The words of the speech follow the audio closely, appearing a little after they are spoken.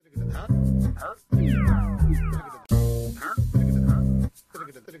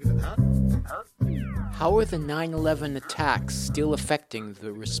How are the 9/11 attacks still affecting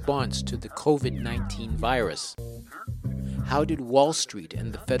the response to the COVID-19 virus? How did Wall Street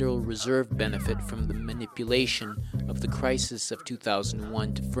and the Federal Reserve benefit from the manipulation of the crisis of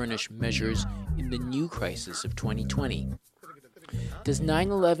 2001 to furnish measures in the new crisis of 2020? Does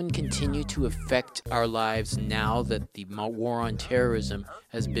 9/11 continue to affect our lives now that the war on terrorism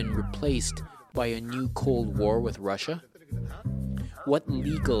has been replaced by a new Cold War with Russia? What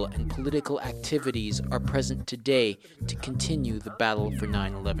legal and political activities are present today to continue the battle for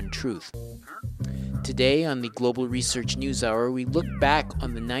 9/11 truth? Today on the Global Research News Hour, we look back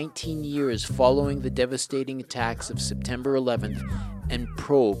on the 19 years following the devastating attacks of September 11th and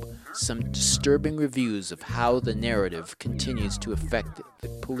probe some disturbing reviews of how the narrative continues to affect the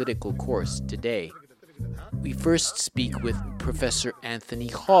political course today. We first speak with Professor Anthony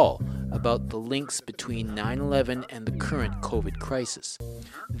Hall about the links between 9/11 and the current COVID crisis.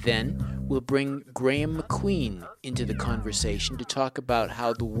 Then we'll bring Graham McQueen into the conversation to talk about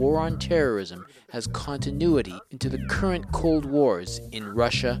how the war on terrorism has continuity into the current Cold Wars in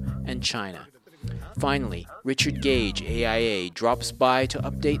Russia and China. Finally, Richard Gage, AIA, drops by to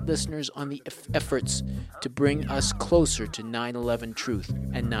update listeners on the efforts to bring us closer to 9/11 truth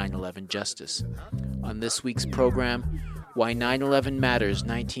and 9/11 justice. On this week's program, Why 9/11 Matters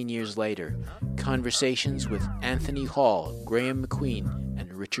 19 Years Later, conversations with Anthony Hall, Graham McQueen,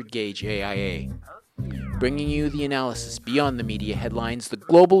 and Richard Gage, AIA. Bringing you the analysis beyond the media headlines, the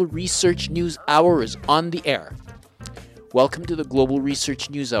Global Research News Hour is on the air. Welcome to the Global Research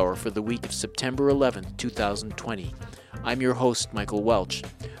News Hour for the week of September 11th, 2020. I'm your host, Michael Welch.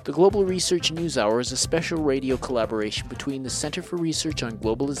 The Global Research News Hour is a special radio collaboration between the Center for Research on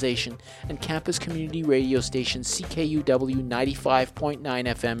Globalization and campus community radio station CKUW 95.9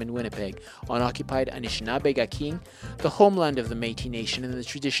 FM in Winnipeg on occupied Anishinaabe-Gaking, the homeland of the Métis Nation and the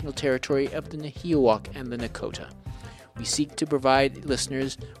traditional territory of the Nahiawak and the Nakota. We seek to provide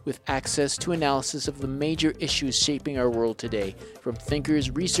listeners with access to analysis of the major issues shaping our world today, from thinkers,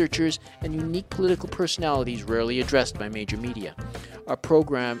 researchers, and unique political personalities rarely addressed by major media. Our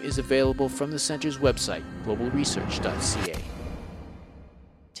program is available from the Center's website, globalresearch.ca.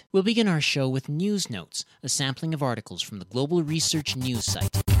 We'll begin our show with News Notes, a sampling of articles from the Global Research News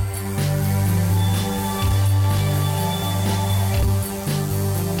site.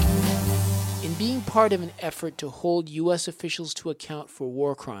 Being part of an effort to hold U.S. officials to account for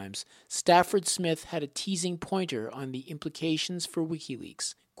war crimes, Stafford Smith had a teasing pointer on the implications for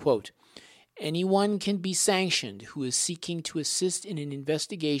WikiLeaks. Quote, "Anyone can be sanctioned who is seeking to assist in an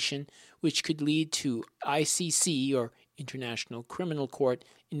investigation which could lead to ICC, or International Criminal Court,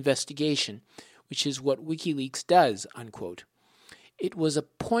 investigation, which is what WikiLeaks does," unquote. It was a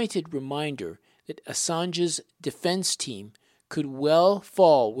pointed reminder that Assange's defense team could well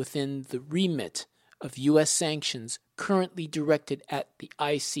fall within the remit of U.S. sanctions currently directed at the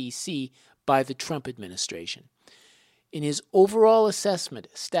ICC by the Trump administration. In his overall assessment,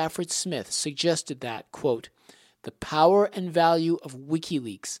 Stafford Smith suggested that, quote, "the power and value of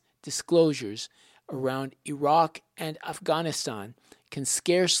WikiLeaks disclosures around Iraq and Afghanistan can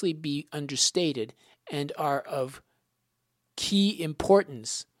scarcely be understated and are of key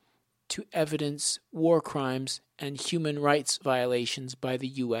importance to evidence war crimes and human rights violations by the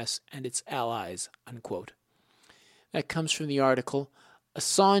U.S. and its allies," unquote. That comes from the article,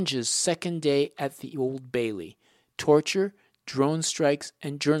 Assange's Second Day at the Old Bailey, Torture, Drone Strikes,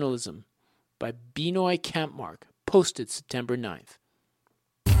 and Journalism, by Binoy Kampmark, posted September 9th.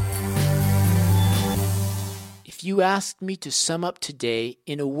 If you asked me to sum up today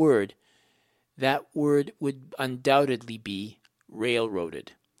in a word, that word would undoubtedly be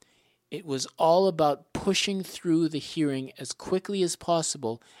railroaded. It was all about pushing through the hearing as quickly as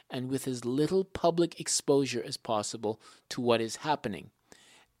possible and with as little public exposure as possible to what is happening.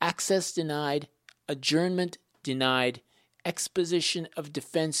 Access denied, adjournment denied, exposition of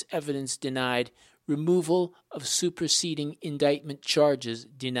defense evidence denied, removal of superseding indictment charges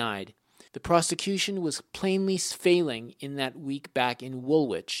denied. The prosecution was plainly failing in that week back in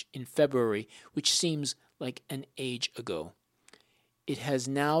Woolwich in February, which seems like an age ago. It has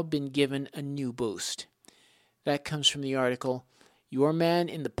now been given a new boost. That comes from the article, Your Man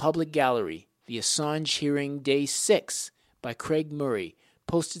in the Public Gallery, The Assange Hearing Day 6 by Craig Murray,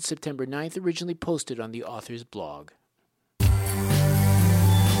 posted September 9th, originally posted on the author's blog.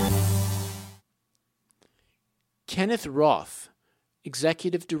 Kenneth Roth,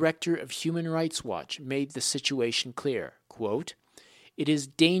 Executive Director of Human Rights Watch, made the situation clear. Quote, "It is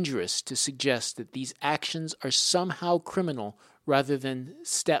dangerous to suggest that these actions are somehow criminal rather than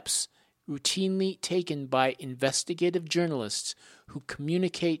steps routinely taken by investigative journalists who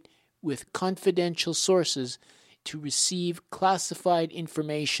communicate with confidential sources to receive classified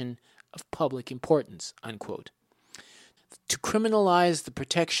information of public importance, unquote. To criminalize the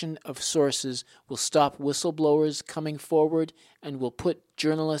protection of sources will stop whistleblowers coming forward and will put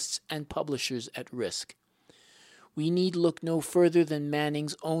journalists and publishers at risk. We need look no further than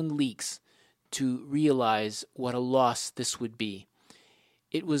Manning's own leaks to realize what a loss this would be.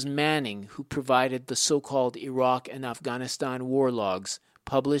 It was Manning who provided the so-called Iraq and Afghanistan war logs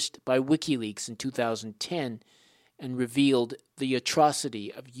published by WikiLeaks in 2010 and revealed the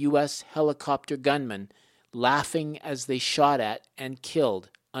atrocity of U.S. helicopter gunmen laughing as they shot at and killed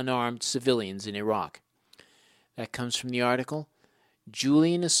unarmed civilians in Iraq. That comes from the article,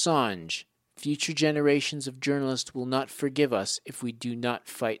 Julian Assange, Future Generations of Journalists Will Not Forgive Us If We Do Not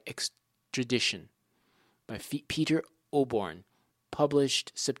Fight Extradition, by Peter Oborn,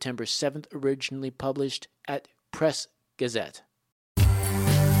 published September 7th, originally published at Press Gazette.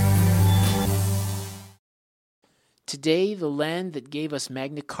 Today, the land that gave us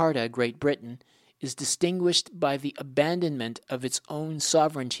Magna Carta, Great Britain, is distinguished by the abandonment of its own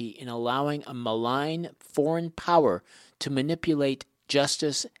sovereignty in allowing a malign foreign power to manipulate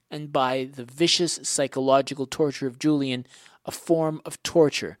justice and by the vicious psychological torture of Julian, a form of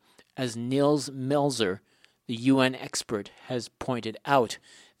torture, as Nils Melzer, the UN expert, has pointed out,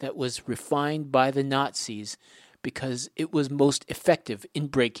 that was refined by the Nazis because it was most effective in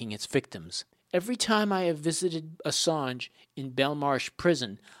breaking its victims. Every time I have visited Assange in Belmarsh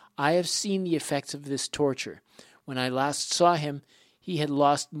prison, I have seen the effects of this torture. When I last saw him, he had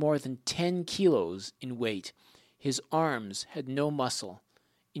lost more than 10 kilos in weight. His arms had no muscle.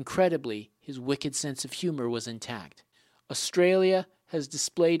 Incredibly, his wicked sense of humor was intact. Australia has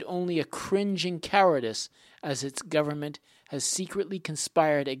displayed only a cringing cowardice as its government has secretly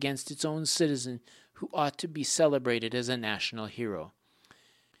conspired against its own citizen who ought to be celebrated as a national hero.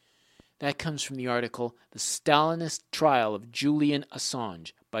 That comes from the article, The Stalinist Trial of Julian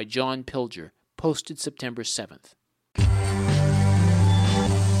Assange, by John Pilger, posted September 7th.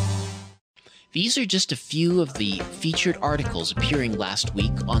 These are just a few of the featured articles appearing last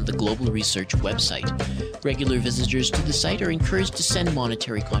week on the Global Research website. Regular visitors to the site are encouraged to send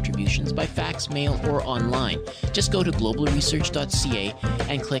monetary contributions by fax, mail, or online. Just go to globalresearch.ca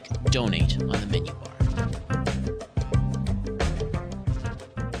and click Donate on the menu bar.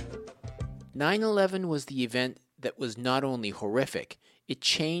 9/11 was the event that was not only horrific, it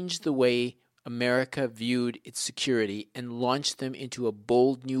changed the way America viewed its security and launched them into a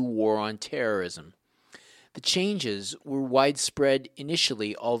bold new war on terrorism. The changes were widespread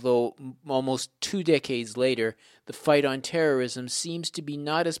initially, although almost 2 decades later, the fight on terrorism seems to be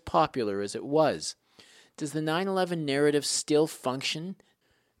not as popular as it was. Does the 9/11 narrative still function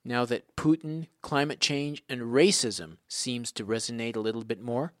now that Putin, climate change, and racism seems to resonate a little bit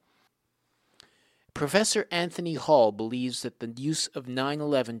more? Professor Anthony Hall believes that the use of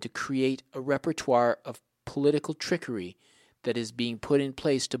 9/11 to create a repertoire of political trickery that is being put in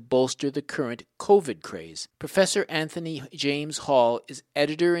place to bolster the current COVID craze. Professor Anthony James Hall is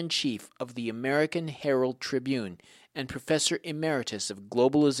editor-in-chief of the American Herald Tribune and professor emeritus of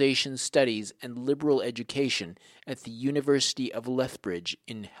globalization studies and liberal education at the University of Lethbridge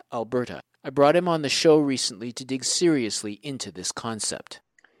in Alberta. I brought him on the show recently to dig seriously into this concept.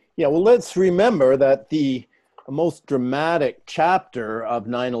 Yeah, well, let's remember that the most dramatic chapter of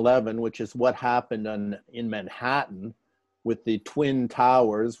 9/11, which is what happened in Manhattan with the Twin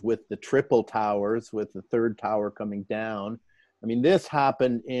Towers, with the Triple Towers, with the third tower coming down. I mean, this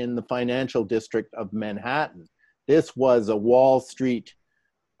happened in the financial district of Manhattan. This was a Wall Street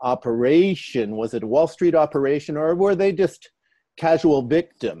operation. Was it a Wall Street operation, or were they just casual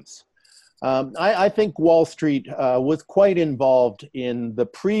victims? I think Wall Street was quite involved in the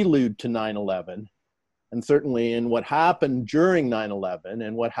prelude to 9/11, and certainly in what happened during 9/11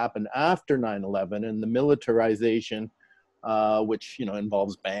 and what happened after 9/11 and the militarization, which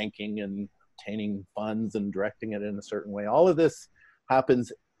involves banking and obtaining funds and directing it in a certain way. All of this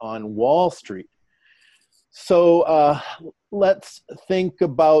happens on Wall Street. So let's think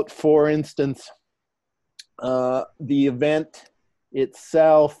about, for instance, the event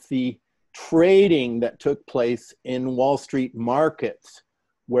itself, the trading that took place in Wall Street markets,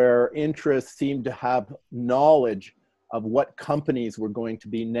 where interests seemed to have knowledge of what companies were going to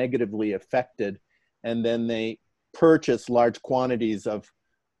be negatively affected, and then they purchased large quantities of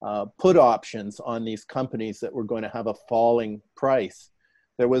put options on these companies that were going to have a falling price.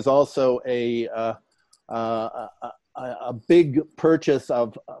 There was also a big purchase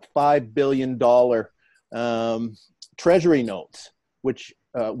of $5 billion treasury notes, which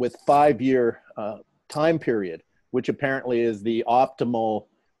with 5-year time period, which apparently is the optimal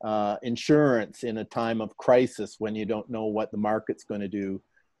insurance in a time of crisis when you don't know what the market's going to do.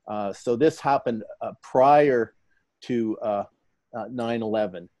 So this happened prior to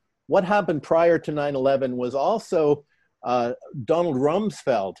 9/11. What happened prior to 9/11 was also Donald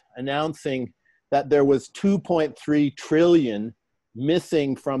Rumsfeld announcing that there was 2.3 trillion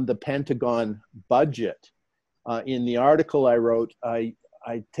missing from the Pentagon budget. In the article I wrote, I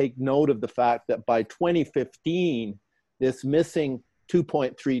take note of the fact that by 2015, this missing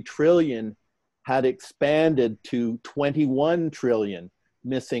 2.3 trillion had expanded to 21 trillion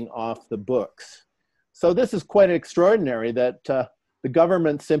missing off the books. So this is quite extraordinary that the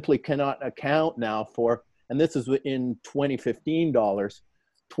government simply cannot account now for, and this is in 2015 dollars,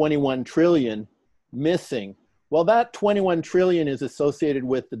 21 trillion missing. Well, that 21 trillion is associated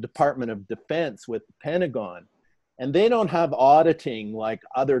with the Department of Defense, with the Pentagon, and they don't have auditing like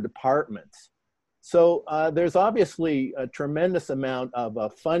other departments. So there's obviously a tremendous amount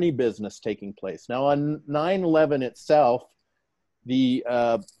of funny business taking place. Now on 9/11 itself, the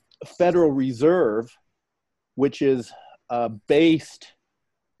Federal Reserve, which is based,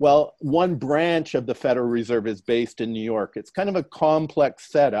 well, one branch of the Federal Reserve is based in New York. It's kind of a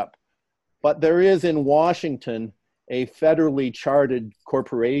complex setup, but there is in Washington a federally chartered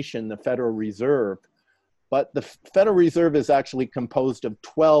corporation, the Federal Reserve. But the Federal Reserve is actually composed of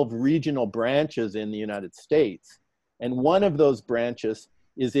 12 regional branches in the United States. And one of those branches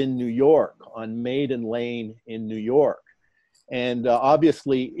is in New York, on Maiden Lane in New York. And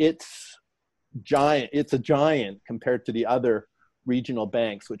obviously it's a giant compared to the other regional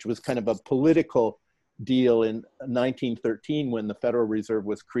banks, which was kind of a political deal in 1913 when the Federal Reserve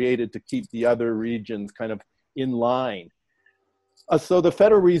was created to keep the other regions kind of in line. So the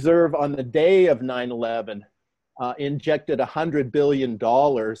Federal Reserve on the day of 9/11 injected $100 billion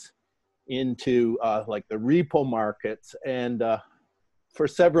into like the repo markets, and for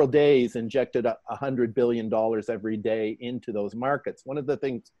several days injected $100 billion every day into those markets. One of the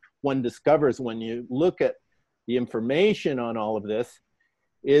things one discovers when you look at the information on all of this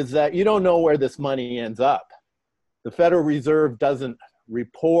is that you don't know where this money ends up. The Federal Reserve doesn't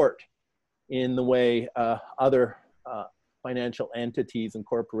report in the way other financial entities and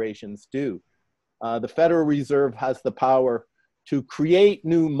corporations do. The Federal Reserve has the power to create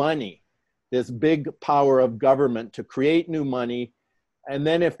new money, this big power of government to create new money. And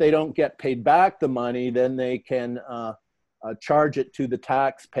then if they don't get paid back the money, then they can charge it to the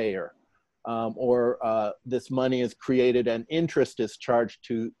taxpayer. Or this money is created and interest is charged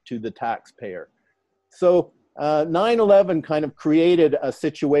to the taxpayer. So 9/11 kind of created a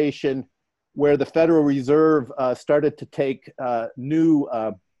situation where the Federal Reserve started to take new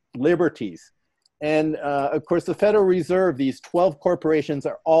liberties. And of course, the Federal Reserve, these 12 corporations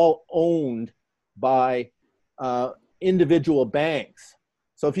are all owned by individual banks.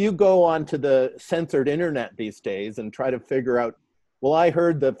 So if you go onto the censored internet these days and try to figure out, well, I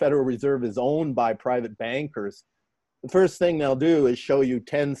heard the Federal Reserve is owned by private bankers, the first thing they'll do is show you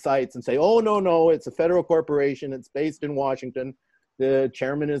 10 sites and say, oh, no, it's a federal corporation, it's based in Washington, the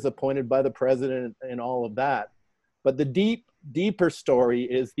chairman is appointed by the president and all of that. But the deeper story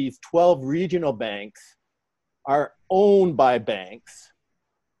is these 12 regional banks are owned by banks.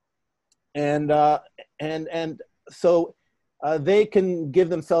 And so they can give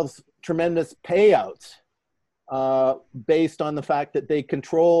themselves tremendous payouts based on the fact that they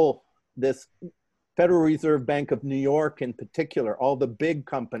control this Federal Reserve Bank of New York in particular, all the big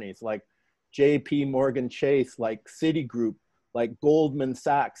companies like JP Morgan Chase, like Citigroup, like Goldman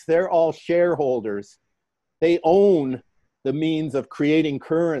Sachs, they're all shareholders. They own the means of creating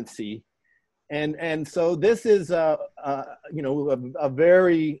currency. And so this is a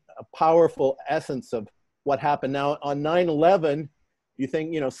very powerful essence of what happened. Now on 9/11, you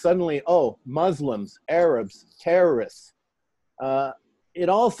think, suddenly, oh, Muslims, Arabs, terrorists. It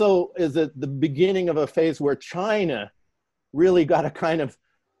also is at the beginning of a phase where China really got a kind of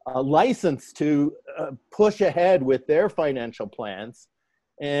license to push ahead with their financial plans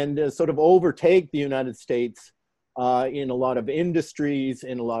and sort of overtake the United States in a lot of industries,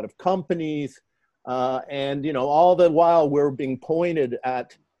 in a lot of companies. And, all the while we're being pointed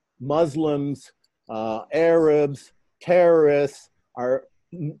at Muslims, Arabs, terrorists. Our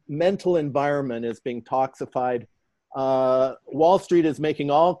mental environment is being toxified. Wall Street is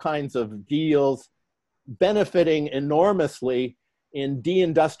making all kinds of deals, benefiting enormously in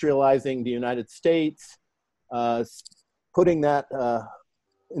deindustrializing the United States, putting that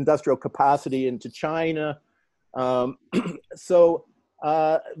industrial capacity into China. So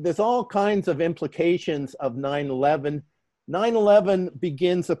there's all kinds of implications of 9/11. 9/11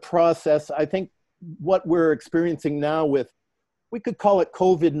 begins a process. I think what we're experiencing now with, we could call it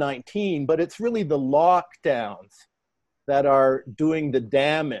COVID-19, but it's really the lockdowns that are doing the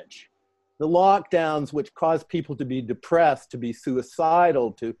damage. The lockdowns which cause people to be depressed, to be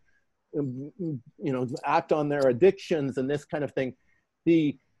suicidal, to act on their addictions and this kind of thing.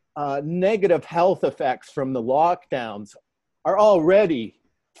 The negative health effects from the lockdowns are already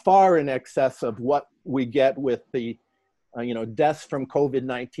far in excess of what we get with the deaths from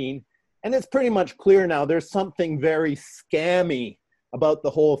COVID-19. And it's pretty much clear now there's something very scammy about the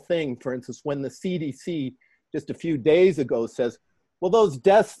whole thing. For instance, when the CDC just a few days ago says, well, those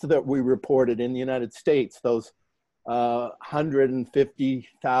deaths that we reported in the United States, those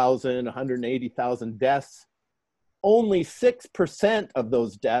 150,000, 180,000 deaths, only 6% of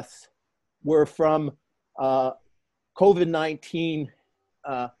those deaths were from COVID-19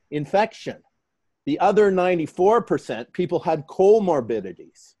 infection. The other 94%, people had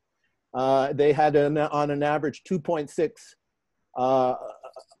comorbidities. They had, on an average, 2.6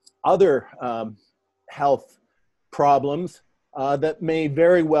 other health problems that may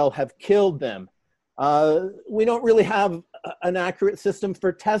very well have killed them. We don't really have an accurate system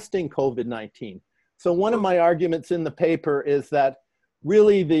for testing COVID-19. So one of my arguments in the paper is that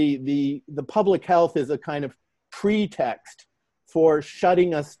really the public health is a kind of pretext for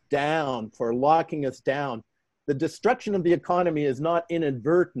shutting us down, for locking us down. The destruction of the economy is not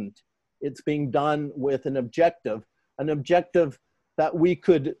inadvertent. It's being done with an objective that we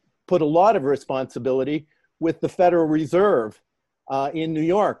could put a lot of responsibility with the Federal Reserve in New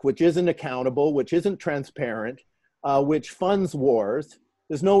York, which isn't accountable, which isn't transparent, which funds wars.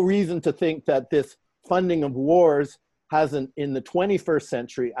 There's no reason to think that this funding of wars hasn't, in the 21st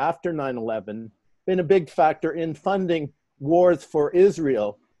century, after 9/11, been a big factor in funding wars for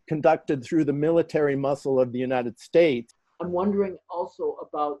Israel conducted through the military muscle of the United States. I'm wondering also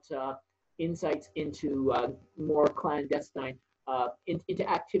about insights into more clandestine, into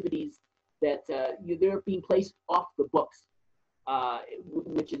activities that they're being placed off the books,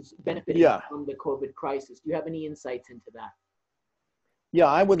 which is benefiting from the COVID crisis. Do you have any insights into that? Yeah,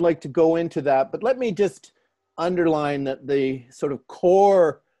 I would like to go into that, but let me just underline that the sort of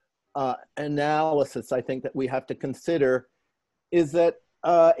core analysis I think that we have to consider is that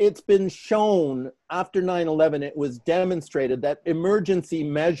it's been shown after 9/11, it was demonstrated that emergency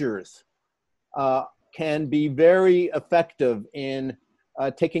measures can be very effective in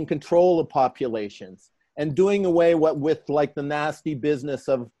taking control of populations and doing away with like the nasty business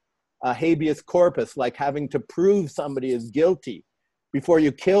of habeas corpus, like having to prove somebody is guilty before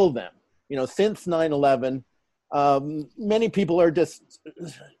you kill them. Since 9/11, many people are just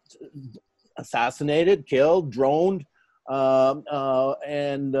assassinated, killed, droned, or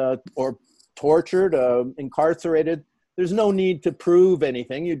tortured, incarcerated. There's no need to prove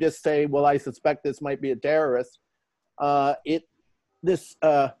anything. You just say, well, I suspect this might be a terrorist. This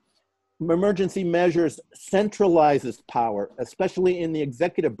emergency measures centralizes power, especially in the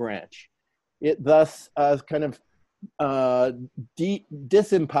executive branch. It thus kind of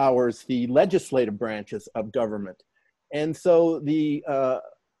disempowers the legislative branches of government. And so the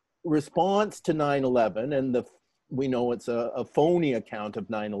response to 9/11, and we know it's a phony account of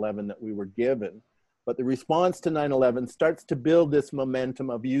 9/11 that we were given, but the response to 9/11 starts to build this momentum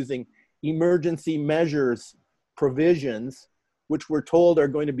of using emergency measures provisions, which we're told are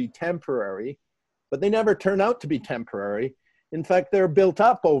going to be temporary, but they never turn out to be temporary. In fact, they're built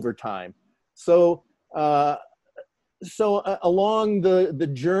up over time. So along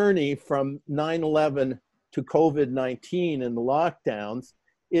the journey from 9/11 to COVID-19 and the lockdowns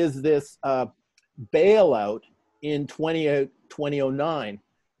is this bailout in 2009.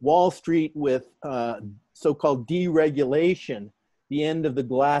 Wall Street with so-called deregulation, the end of the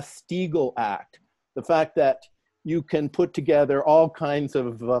Glass-Steagall Act, the fact that you can put together all kinds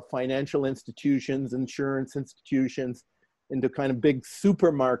of financial institutions, insurance institutions, into kind of big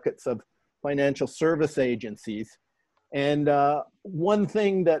supermarkets of financial service agencies. And one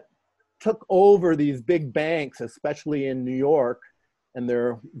thing that took over these big banks, especially in New York and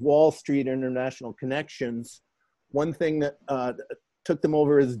their Wall Street international connections, one thing that took them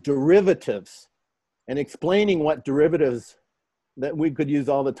over is derivatives, and explaining what derivatives, that we could use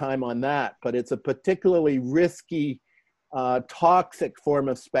all the time on that, but it's a particularly risky, toxic form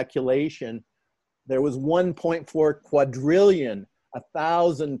of speculation. There was 1.4 quadrillion,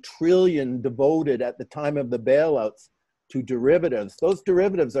 1,000 trillion devoted at the time of the bailouts to derivatives. Those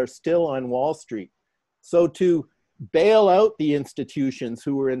derivatives are still on Wall Street. So to bail out the institutions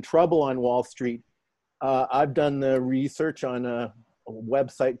who were in trouble on Wall Street, I've done the research on a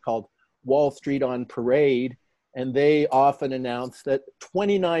website called Wall Street on Parade, and they often announce that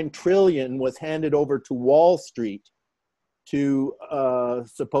 29 trillion was handed over to Wall Street to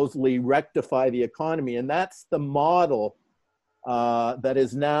supposedly rectify the economy. And that's the model that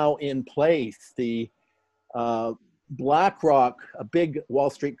is now in place. The BlackRock, a big Wall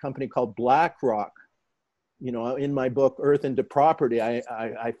Street company called BlackRock, you know, in my book, Earth into Property,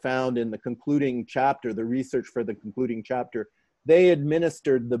 I found in the concluding chapter, the research for the concluding chapter, they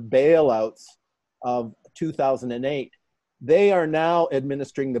administered the bailouts of 2008. They are now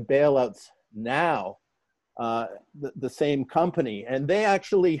administering the bailouts now, the same company. And they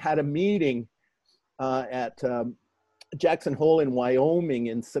actually had a meeting at Jackson Hole in Wyoming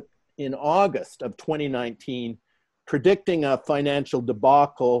in August of 2019, predicting a financial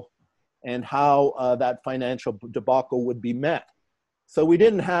debacle and how that financial debacle would be met. So we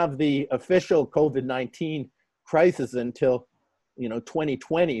didn't have the official COVID-19 crisis until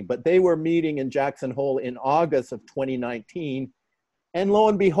 2020, but they were meeting in Jackson Hole in August of 2019. And lo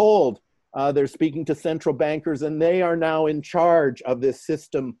and behold, they're speaking to central bankers, and they are now in charge of this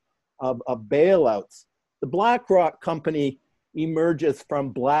system of bailouts. The BlackRock company emerges from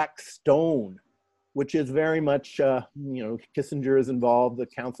Blackstone, which is very much, Kissinger is involved, the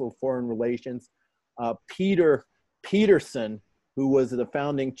Council of Foreign Relations. Peter Peterson, who was the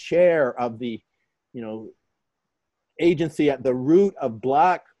founding chair of the, agency at the root of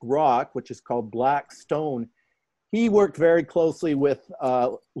BlackRock, which is called Blackstone, he worked very closely with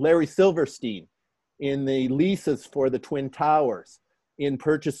Larry Silverstein in the leases for the Twin Towers, in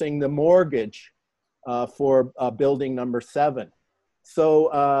purchasing the mortgage for building number 7.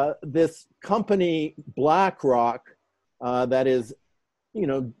 So this company, BlackRock, that is,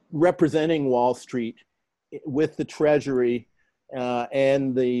 representing Wall Street with the Treasury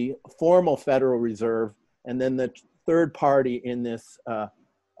and the formal Federal Reserve, and then the third party in this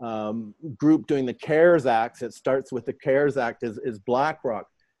group doing the CARES Act, it starts with the CARES Act, is BlackRock.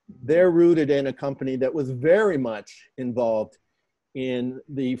 They're rooted in a company that was very much involved in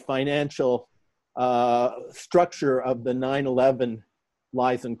the financial structure of the 9/11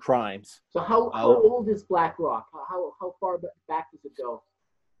 lies and crimes. So how old is BlackRock? How far back does it go?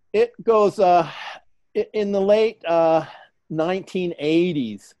 It goes in the late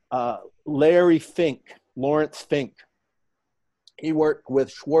 1980s. Lawrence Fink, he worked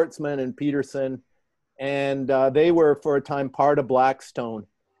with Schwartzman and Peterson, and they were for a time part of Blackstone.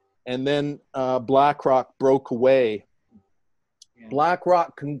 And then BlackRock broke away. Yeah.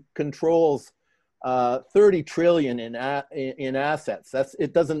 BlackRock controls 30 trillion in assets.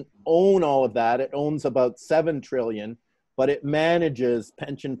 It doesn't own all of that. It owns about 7 trillion, but it manages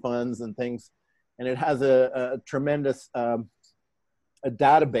pension funds and things. And it has a tremendous a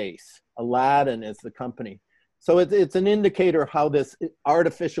database. Aladdin is the company. So it's an indicator how this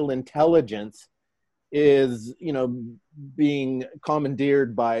artificial intelligence is, being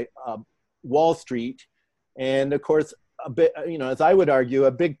commandeered by Wall Street. And of course, a bit, as I would argue,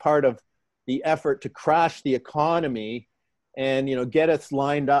 a big part of the effort to crash the economy and, get us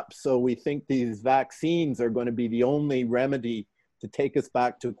lined up so we think these vaccines are going to be the only remedy to take us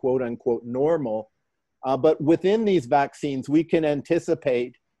back to quote unquote normal. But within these vaccines, we can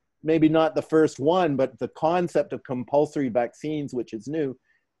anticipate, maybe not the first one, but the concept of compulsory vaccines, which is new,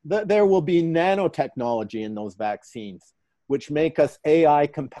 there will be nanotechnology in those vaccines, which make us AI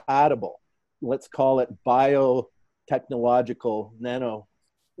compatible. Let's call it biotechnological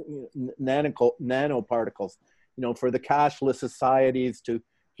nanoparticles, for the cashless societies, to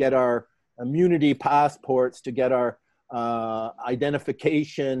get our immunity passports, to get our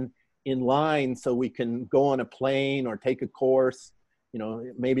identification in line so we can go on a plane or take a course.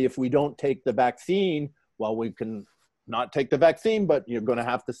 Maybe if we don't take the vaccine, well, we can not take the vaccine, but you're going to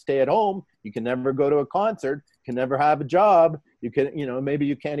have to stay at home. You can never go to a concert, can never have a job. You can, maybe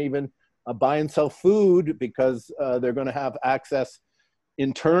you can't even buy and sell food because they're going to have access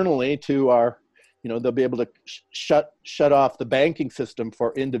internally to our, they'll be able to shut off the banking system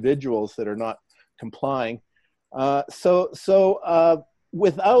for individuals that are not complying. So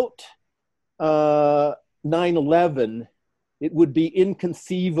without 9/11, it would be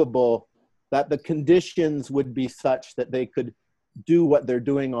inconceivable that the conditions would be such that they could do what they're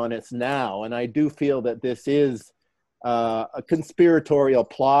doing on us now. And I do feel that this is a conspiratorial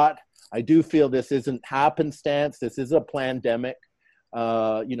plot. I do feel this isn't happenstance. This is a pandemic.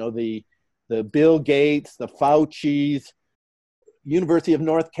 The Bill Gates, the Faucis, University of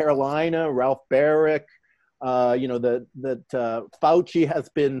North Carolina, Ralph Baric, that Fauci has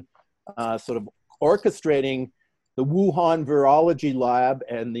been sort of orchestrating the Wuhan Virology Lab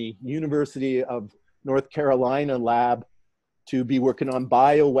and the University of North Carolina lab to be working on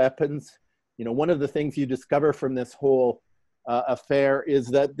bioweapons. one of the things you discover from this whole affair is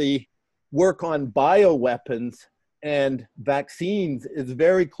that the work on bioweapons and vaccines is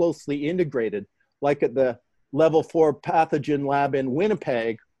very closely integrated, like at the level 4 pathogen lab in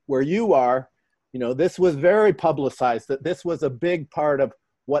Winnipeg, where you are. This was very publicized, that this was a big part of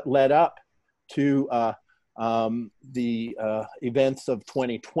what led up to the events of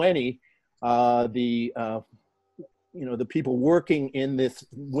 2020. The people working in this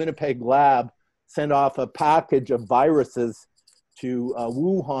Winnipeg lab sent off a package of viruses to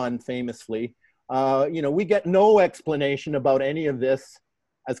Wuhan, famously. We get no explanation about any of this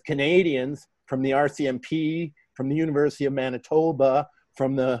as Canadians from the RCMP, from the University of Manitoba,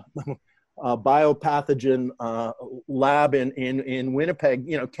 from the biopathogen lab in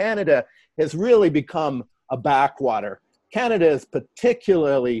Winnipeg. Canada has really become a backwater. Canada is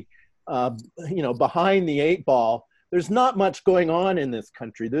particularly, behind the 8 ball. There's not much going on in this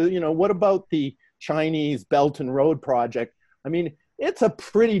country. What about the Chinese Belt and Road project? I mean, it's a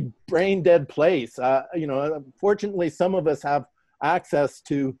pretty brain dead place. Fortunately, some of us have access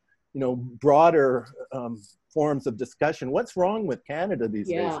to, broader forms of discussion. What's wrong with Canada these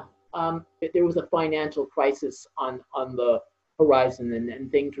days? There was a financial crisis on the horizon,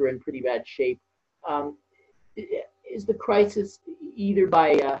 and things were in pretty bad shape. Is the crisis either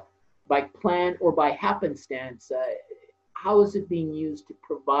by plan or by happenstance? How is it being used to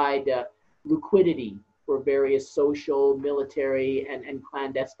provide liquidity for various social, military, and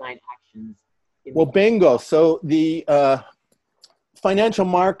clandestine actions? Well, bingo. So the financial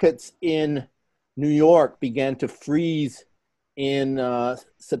markets in New York began to freeze in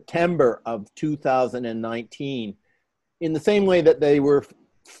September of 2019, in the same way that they were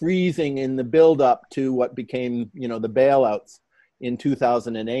freezing in the build-up to what became, the bailouts in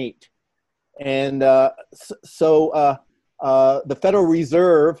 2008. And the Federal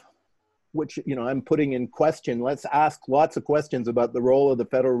Reserve, which, I'm putting in question, let's ask lots of questions about the role of the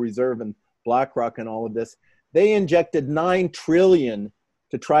Federal Reserve and BlackRock and all of this. They injected $9 trillion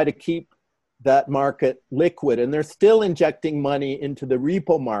to try to keep that market liquid, and they're still injecting money into the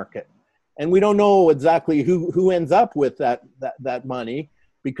repo market. And we don't know exactly who ends up with that money,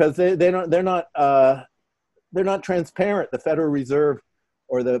 because they're not transparent. The Federal Reserve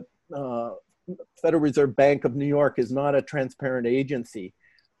or the Federal Reserve Bank of New York is not a transparent agency.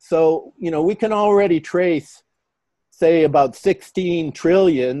 So, we can already trace, say, about 16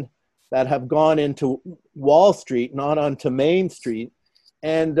 trillion that have gone into Wall Street, not onto Main Street.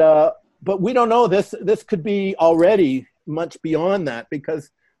 And, but we don't know, this could be already much beyond that, because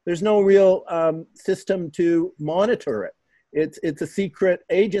there's no real system to monitor it. It's a secret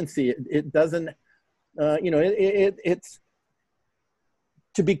agency. It doesn't, it's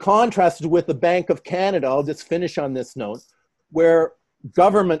to be contrasted with the Bank of Canada. I'll just finish on this note, where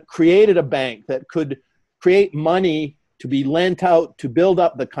government created a bank that could create money to be lent out to build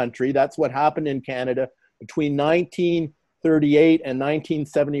up the country. That's what happened in Canada between 1938 and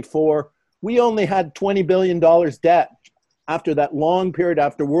 1974. We only had $20 billion debt after that long period,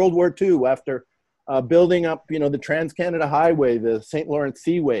 after World War II, after building up, the Trans-Canada Highway, the St. Lawrence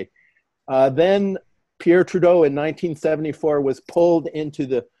Seaway. Then Pierre Trudeau in 1974 was pulled into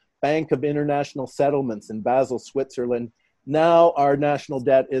the Bank of International Settlements in Basel, Switzerland. Now our national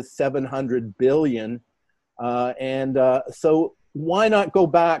debt is $700 billion. So why not go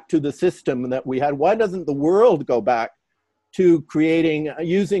back to the system that we had? Why doesn't the world go back to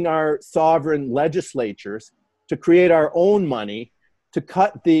using our sovereign legislatures to create our own money, to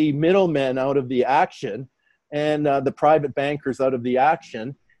cut the middlemen out of the action and the private bankers out of the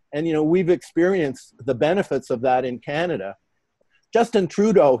action? And, we've experienced the benefits of that in Canada. Justin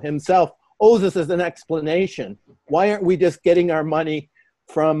Trudeau himself owes us as an explanation. Why aren't we just getting our money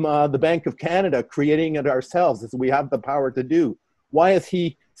from the Bank of Canada, creating it ourselves, as we have the power to do? Why is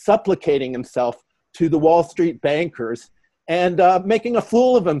he supplicating himself to the Wall Street bankers and making a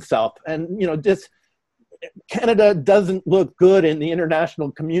fool of himself? And, just Canada doesn't look good in the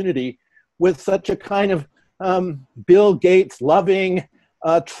international community with such a kind of Bill Gates loving,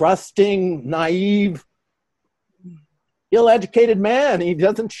 trusting, naive, ill-educated man. He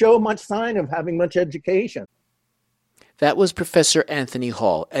doesn't show much sign of having much education. That was Professor Anthony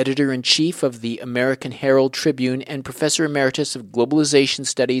Hall, Editor-in-Chief of the American Herald Tribune and Professor Emeritus of Globalization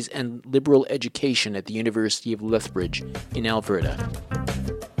Studies and Liberal Education at the University of Lethbridge in Alberta.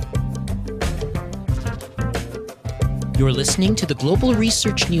 You're listening to the Global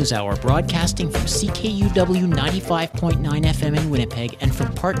Research News Hour, broadcasting from CKUW 95.9 FM in Winnipeg and from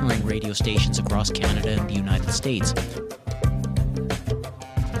partnering radio stations across Canada and the United States.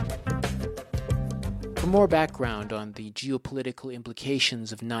 For more background on the geopolitical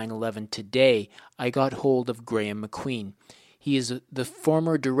implications of 9/11 today, I got hold of Graham McQueen. He is the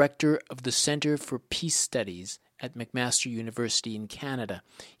former director of the Center for Peace Studies at McMaster University in Canada.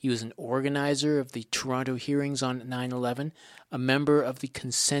 He was an organizer of the Toronto hearings on 9/11, a member of the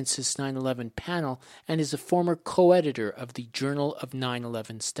Consensus 9/11 panel, and is a former co-editor of the Journal of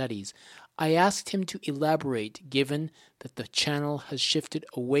 9/11 Studies. I asked him to elaborate, given that the channel has shifted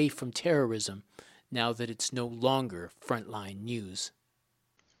away from terrorism, now that it's no longer frontline news.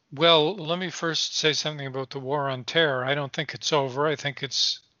 Well, let me first say something about the war on terror. I don't think it's over. I think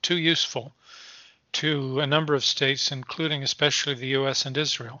it's too useful to a number of states, including especially the US and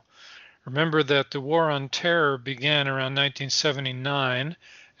Israel. Remember that the war on terror began around 1979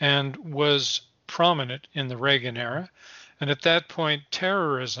 and was prominent in the Reagan era. And at that point,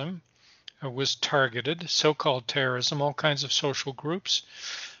 terrorism was targeted, so-called terrorism, all kinds of social groups,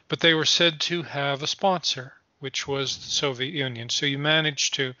 but they were said to have a sponsor, which was the Soviet Union. So you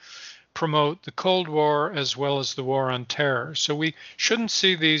managed to promote the Cold War as well as the war on terror. So we shouldn't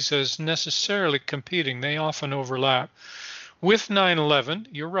see these as necessarily competing. They often overlap. With 9/11,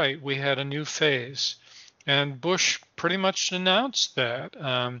 you're right, we had a new phase. And Bush pretty much announced that.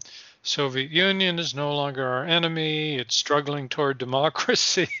 Soviet Union is no longer our enemy. It's struggling toward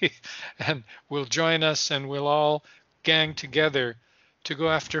democracy and will join us and we'll all gang together to go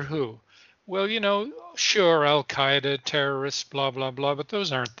after who? Well, sure, Al-Qaeda, terrorists, blah, blah, blah, but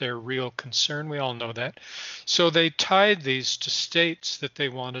those aren't their real concern. We all know that. So they tied these to states that they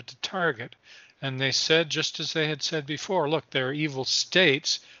wanted to target. And they said, just as they had said before, look, there are evil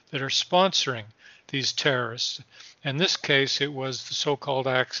states that are sponsoring these terrorists. In this case, it was the so-called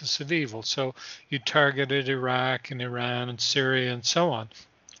axis of evil. So you targeted Iraq and Iran and Syria and so on.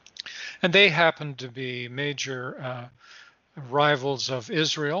 And they happened to be major rivals of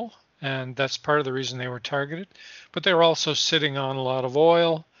Israel. And that's part of the reason they were targeted. But they were also sitting on a lot of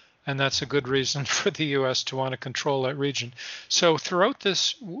oil, and that's a good reason for the U.S. to want to control that region. So throughout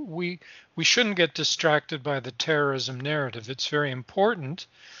this, we shouldn't get distracted by the terrorism narrative. It's very important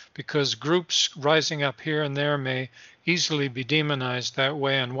because groups rising up here and there may easily be demonized that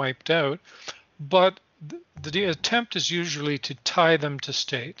way and wiped out. But the attempt is usually to tie them to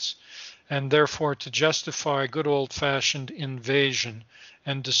states and therefore to justify good old-fashioned invasion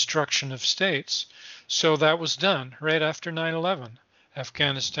and destruction of states. So that was done right after 9/11.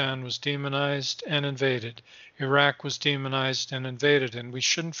 Afghanistan was demonized and invaded. Iraq was demonized and invaded. And we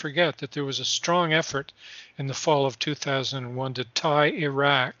shouldn't forget that there was a strong effort in the fall of 2001 to tie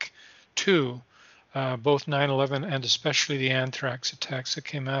Iraq to both 9/11 and especially the anthrax attacks that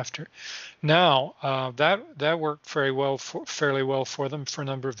came after. Now, that worked fairly well for them for a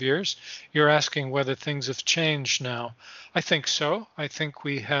number of years. You're asking whether things have changed now. I think so. I think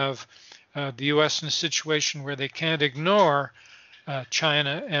we have the U.S. in a situation where they can't ignore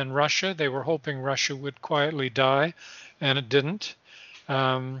China and Russia. They were hoping Russia would quietly die, and it didn't.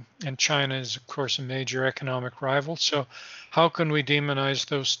 And China is, of course, a major economic rival. So how can we demonize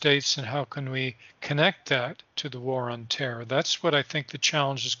those states and how can we connect that to the war on terror? That's what I think the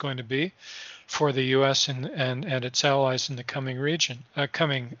challenge is going to be for the U.S. and its allies in the coming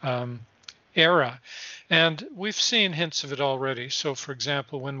era. And we've seen hints of it already. So, for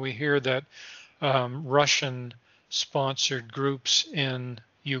example, when we hear that Russian-sponsored groups in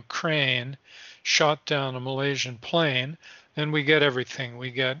Ukraine shot down a Malaysian plane, then we get everything.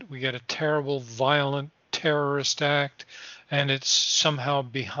 We get a terrible, violent terrorist act, and it's somehow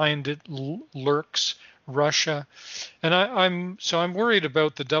behind it lurks Russia. And I'm worried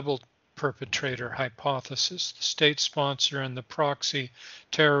about the double perpetrator hypothesis, the state sponsor and the proxy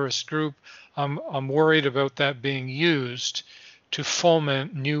terrorist group. I'm worried about that being used to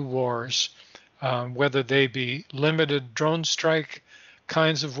foment new wars, whether they be limited drone strike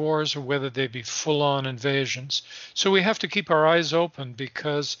kinds of wars or whether they be full-on invasions. So we have to keep our eyes open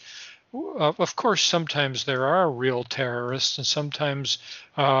because, of course, sometimes there are real terrorists and sometimes,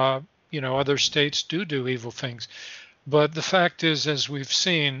 other states do evil things. But the fact is, as we've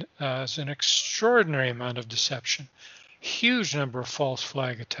seen, is an extraordinary amount of deception, huge number of false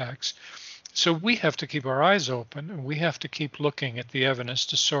flag attacks. So we have to keep our eyes open and we have to keep looking at the evidence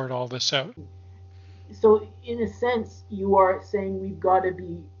to sort all this out. So in a sense, you are saying we've got to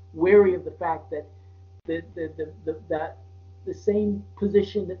be wary of the fact that the same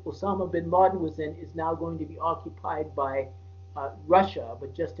position that Osama bin Laden was in is now going to be occupied by Russia,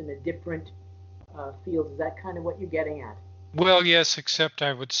 but just in a different field. Is that kind of what you're getting at? Well, yes, except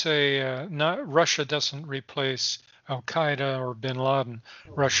I would say Russia doesn't replace Al-Qaeda or bin Laden.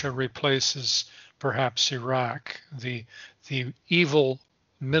 Russia replaces perhaps Iraq. The evil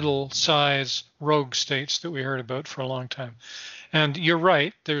middle-size rogue states that we heard about for a long time. And you're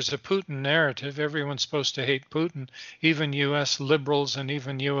right, there's a Putin narrative. Everyone's supposed to hate Putin. Even US liberals and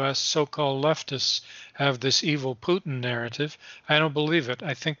even US so-called leftists have this evil Putin narrative. I don't believe it.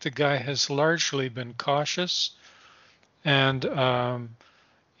 I think the guy has largely been cautious, and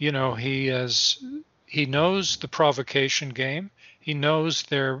he knows the provocation game. He knows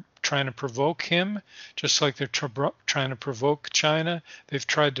they're trying to provoke him, just like they're trying to provoke China. They've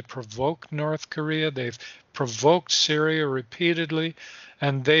tried to provoke North Korea. They've provoked Syria repeatedly,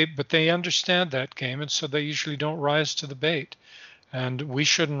 but they understand that game, and so they usually don't rise to the bait. And we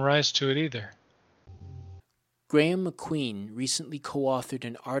shouldn't rise to it either. Graham McQueen recently co-authored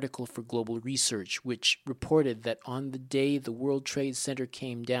an article for Global Research which reported that on the day the World Trade Center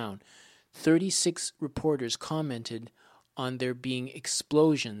came down, 36 reporters commented on there being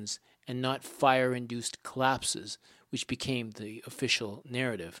explosions and not fire-induced collapses, which became the official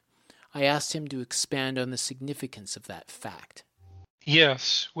narrative. I asked him to expand on the significance of that fact.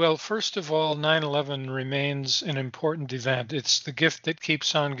 Yes. Well, first of all, 9/11 remains an important event. It's the gift that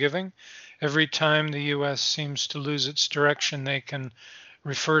keeps on giving. Every time the U.S. seems to lose its direction, they can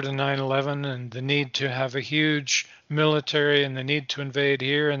refer to 9/11 and the need to have a huge military and the need to invade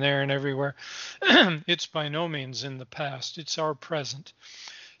here and there and everywhere. It's by no means in the past. It's our present.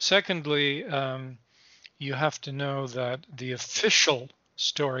 Secondly, you have to know that the official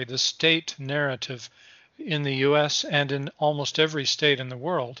story, the state narrative in the US and in almost every state in the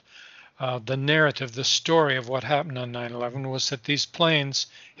world, the narrative, the story of what happened on 9/11 was that these planes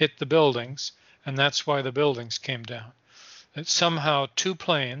hit the buildings, and that's why the buildings came down. That somehow two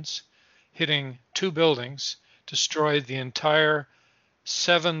planes hitting two buildings destroyed the entire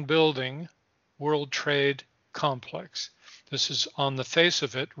 7-building World Trade Complex. This is, on the face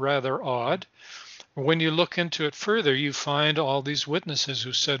of it, rather odd. When you look into it further, you find all these witnesses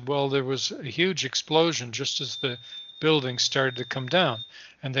who said, well, there was a huge explosion just as the building started to come down.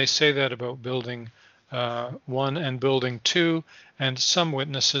 And they say that about building 1 and building 2, and some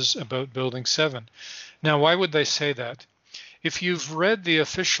witnesses about building 7. Now, why would they say that? If you've read the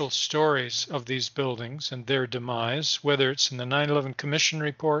official stories of these buildings and their demise, whether it's in the 9/11 Commission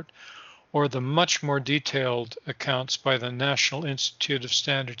report or the much more detailed accounts by the National Institute of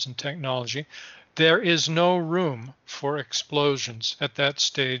Standards and Technology, there is no room for explosions at that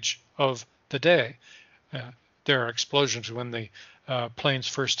stage of the day. There are explosions when the planes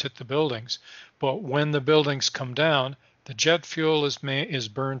first hit the buildings, but when the buildings come down, the jet fuel is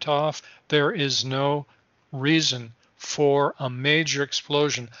burnt off. There is no reason for a major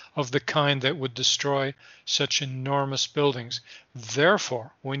explosion of the kind that would destroy such enormous buildings.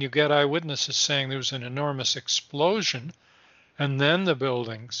 Therefore, when you get eyewitnesses saying there was an enormous explosion and then the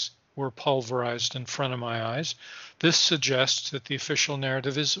buildings were pulverized in front of my eyes, this suggests that the official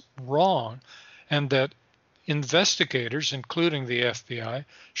narrative is wrong and that investigators, including the FBI,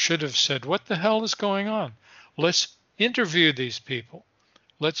 should have said, what the hell is going on? Let's interview these people.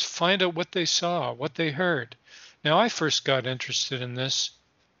 Let's find out what they saw, what they heard. Now, I first got interested in this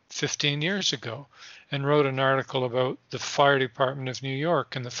 15 years ago and wrote an article about the fire department of New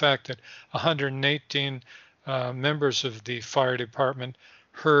York and the fact that 118 members of the fire department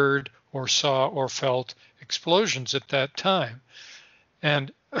heard or saw or felt explosions at that time.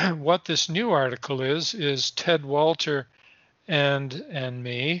 And what this new article is Ted Walter and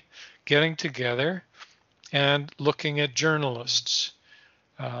me getting together and looking at journalists,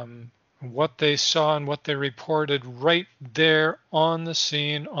 what they saw and what they reported right there on the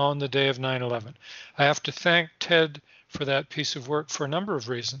scene on the day of 9/11. I have to thank Ted for that piece of work for a number of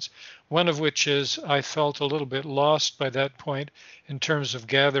reasons, one of which is I felt a little bit lost by that point in terms of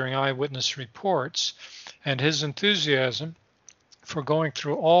gathering eyewitness reports, and his enthusiasm for going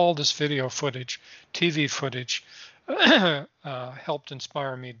through all this video footage, TV footage, helped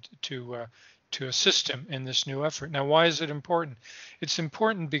inspire me to assist him in this new effort. Now, why is it important? It's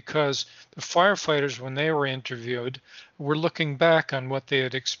important because the firefighters, when they were interviewed, were looking back on what they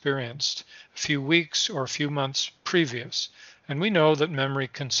had experienced a few weeks or a few months previous. And we know that memory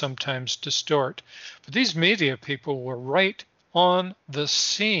can sometimes distort. But these media people were right on the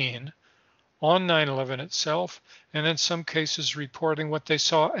scene on 9/11 itself, and in some cases reporting what they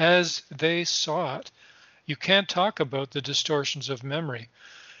saw as they saw it. You can't talk about the distortions of memory.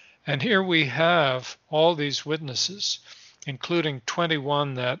 And here we have all these witnesses, including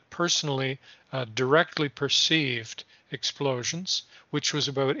 21 that personally directly perceived explosions, which was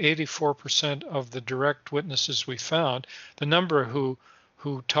about 84% of the direct witnesses we found. The number who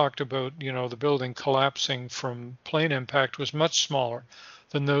talked about, the building collapsing from plane impact was much smaller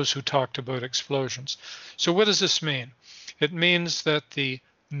than those who talked about explosions. So what does this mean? It means that the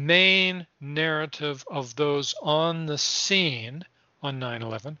main narrative of those on the scene on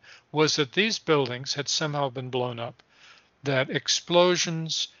 9/11 was that these buildings had somehow been blown up, that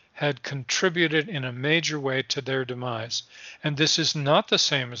explosions had contributed in a major way to their demise. And this is not the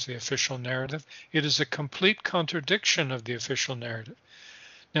same as the official narrative. It is a complete contradiction of the official narrative.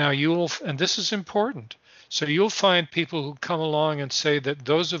 Now and this is important, so you'll find people who come along and say that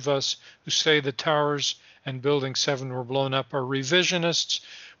those of us who say the towers and Building 7 were blown up are revisionists.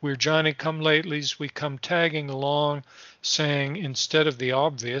 We're Johnny-come-latelys. We come tagging along saying, instead of the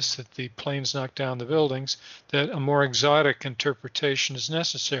obvious, that the planes knocked down the buildings, that a more exotic interpretation is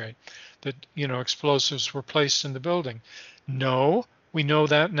necessary, that, explosives were placed in the building. No, we know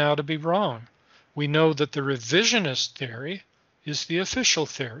that now to be wrong. We know that the revisionist theory is the official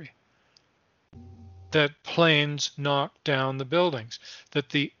theory, that planes knocked down the buildings, that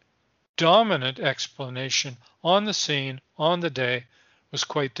the dominant explanation on the scene, on the day, was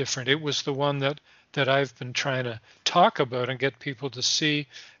quite different. It was the one that I've been trying to talk about and get people to see,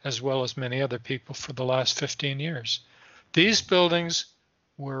 as well as many other people, for the last 15 years. These buildings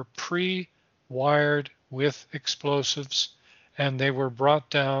were pre-wired with explosives, and they were brought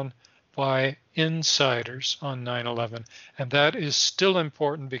down by insiders on 9/11. And that is still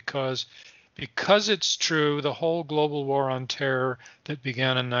important because it's true, the whole global war on terror that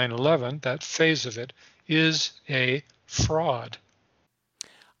began on 9/11, that phase of it, is a fraud.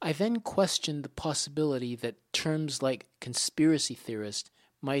 I then questioned the possibility that terms like conspiracy theorist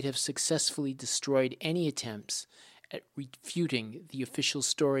might have successfully destroyed any attempts at refuting the official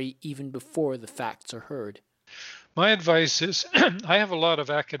story even before the facts are heard. My advice is, I have a lot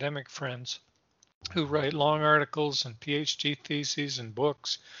of academic friends who write long articles and PhD theses and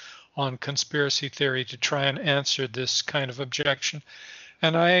books on conspiracy theory to try and answer this kind of objection.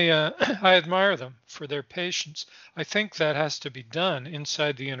 And I admire them for their patience. I think that has to be done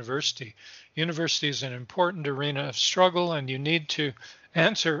inside the university. University is an important arena of struggle, and you need to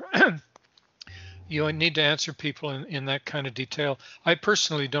answer people in that kind of detail. I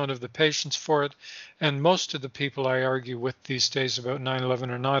personally don't have the patience for it, and most of the people I argue with these days about 9/11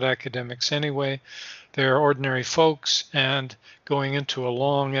 are not academics anyway. They're ordinary folks, and going into a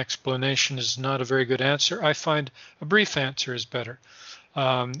long explanation is not a very good answer. I find a brief answer is better.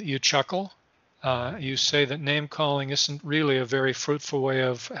 You chuckle. You say that name calling isn't really a very fruitful way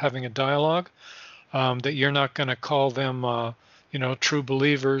of having a dialogue, that you're not going to call them true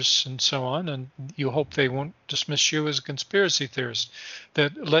believers and so on, and you hope they won't dismiss you as a conspiracy theorist.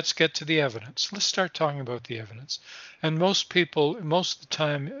 That let's get to the evidence. Let's start talking about the evidence. And most people, most of the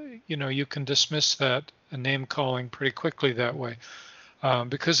time, you can dismiss that name calling pretty quickly that way,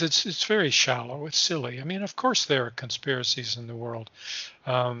 because it's very shallow. It's silly. I mean, of course there are conspiracies in the world,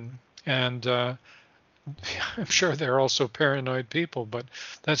 and I'm sure there are also paranoid people, but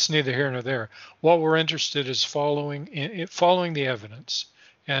that's neither here nor there. What we're interested is following the evidence,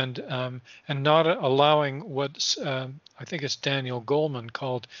 and not allowing what I think it's Daniel Goleman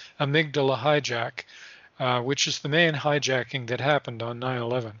called amygdala hijack, which is the main hijacking that happened on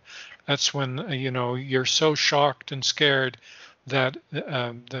 9/11. That's when you're so shocked and scared that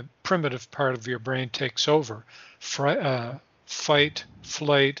the primitive part of your brain takes over, fight,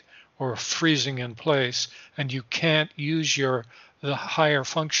 flight, or freezing in place, and you can't use the higher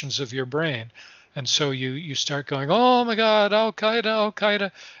functions of your brain. And so you start going, oh my God,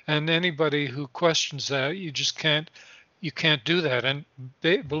 Al-Qaeda, and anybody who questions that, you can't do that. And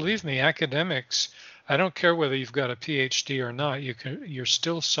believe me, academics, I don't care whether you've got a PhD or not, you're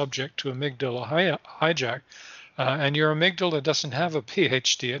still subject to amygdala hijack. And your amygdala doesn't have a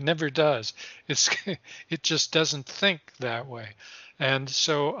PhD. It never does. It just doesn't think that way. And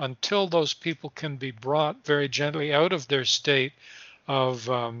so until those people can be brought very gently out of their state of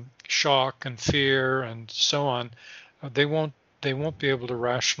shock and fear and so on, they won't be able to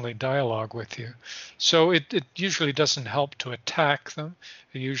rationally dialogue with you. So it usually doesn't help to attack them.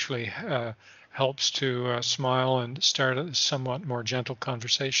 It usually helps to smile and start a somewhat more gentle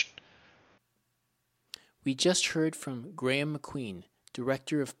conversation. We just heard from Graham McQueen,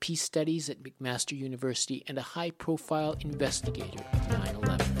 Director of Peace Studies at McMaster University and a high-profile investigator of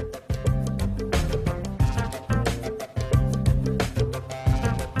 9/11.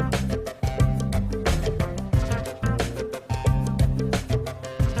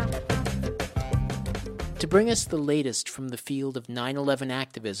 To bring us the latest from the field of 9/11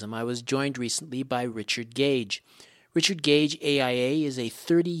 activism, I was joined recently by Richard Gage. Richard Gage, AIA, is a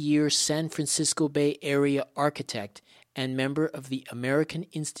 30-year San Francisco Bay Area architect and member of the American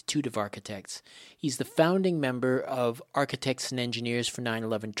Institute of Architects. He's the founding member of Architects and Engineers for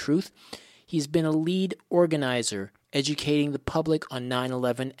 9/11 Truth. He's been a lead organizer educating the public on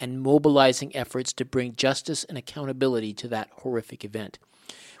 9/11, and mobilizing efforts to bring justice and accountability to that horrific event.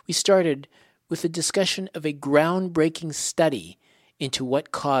 We started with a discussion of a groundbreaking study into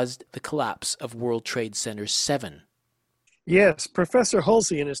what caused the collapse of World Trade Center 7. Yes, Professor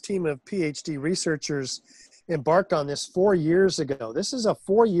Hulsey and his team of PhD researchers embarked on this 4 years ago. This is a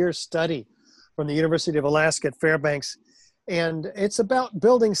 4-year study from the University of Alaska at Fairbanks, and it's about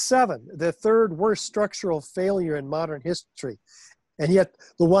Building 7, the third worst structural failure in modern history, and yet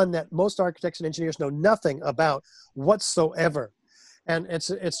the one that most architects and engineers know nothing about whatsoever. And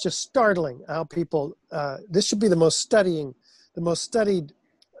it's just startling how people, this should be the most studied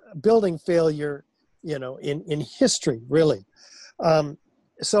building failure, in history, really.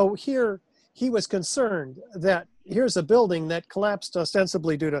 So here he was concerned that here's a building that collapsed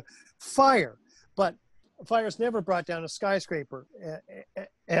ostensibly due to fire, but fire's never brought down a skyscraper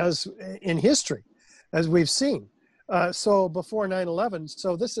as in history, as we've seen. So before 9/11,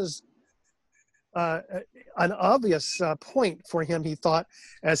 so this is an obvious point for him, he thought,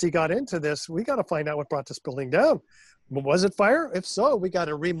 as he got into this. We got to find out what brought this building down. Was it fire? If so, we got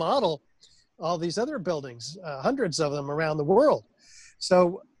to remodel all these other buildings, hundreds of them around the world.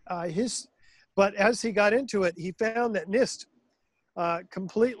 So but as he got into it, he found that NIST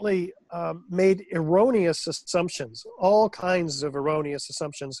completely made erroneous assumptions, all kinds of erroneous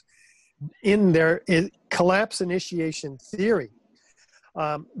assumptions in their collapse initiation theory,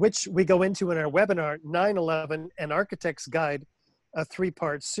 which we go into in our webinar, 9/11, An Architect's Guide, a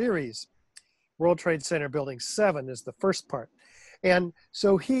 3-part series. World Trade Center Building 7 is the first part. And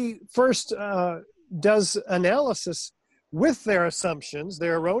so he first does analysis with their assumptions,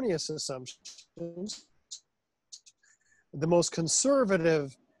 their erroneous assumptions, the most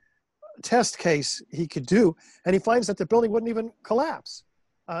conservative test case he could do, and he finds that the building wouldn't even collapse.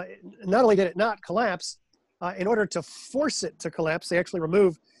 Not only did it not collapse, in order to force it to collapse, they actually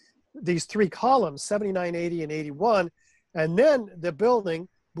remove these 3 columns, 79, 80, and 81, and then the building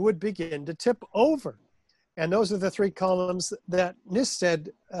would begin to tip over. And those are the 3 columns that NIST said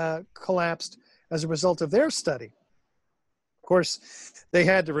collapsed as a result of their study. Of course, they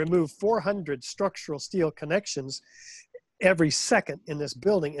had to remove 400 structural steel connections every second in this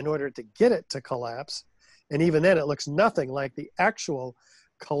building in order to get it to collapse. And even then, it looks nothing like the actual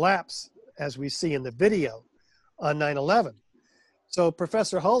collapse as we see in the video on 9/11. So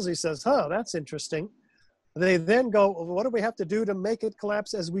Professor Hulsey says, that's interesting. They then go, well, what do we have to do to make it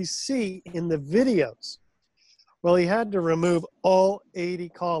collapse as we see in the videos? Well, he had to remove all 80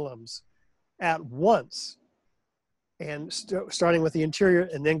 columns at once, and starting with the interior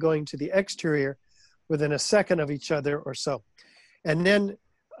and then going to the exterior within a second of each other or so. And then,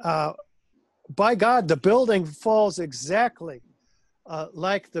 by God, the building falls exactly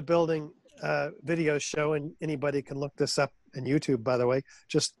like the building videos show, and anybody can look this up on YouTube, by the way.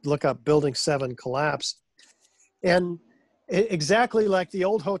 Just look up Building 7 collapse. And exactly like the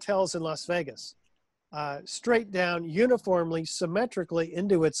old hotels in Las Vegas, straight down, uniformly, symmetrically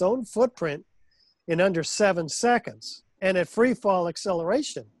into its own footprint in under 7 seconds, and at free fall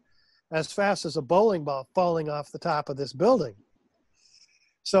acceleration, as fast as a bowling ball falling off the top of this building.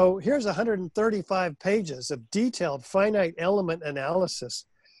 So here's 135 pages of detailed finite element analysis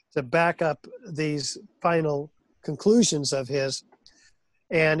to back up these final conclusions of his.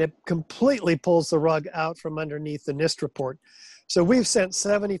 And it completely pulls the rug out from underneath the NIST report. So we've sent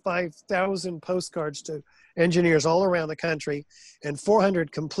 75,000 postcards to engineers all around the country and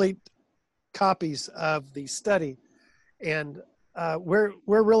 400 complete copies of the study. And we're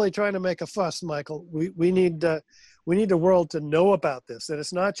really trying to make a fuss, Michael. We need the world to know about this, that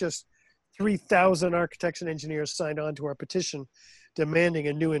it's not just 3,000 architects and engineers signed on to our petition demanding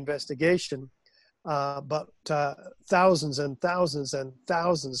a new investigation, but thousands and thousands and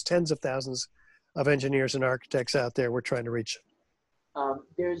thousands, tens of thousands of engineers and architects out there we're trying to reach.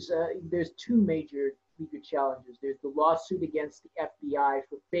 There's 2 major legal challenges. There's the lawsuit against the FBI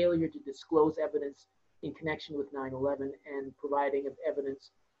for failure to disclose evidence in connection with 9/11 and providing of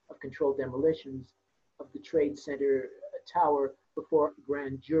evidence of controlled demolitions of the Trade Center tower before a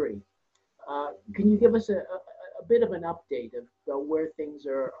grand jury. Can you give us a bit of an update of where things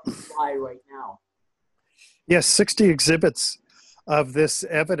are fly right now? Yes, 60 exhibits of this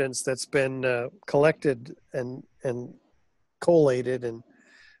evidence that's been collected and collated and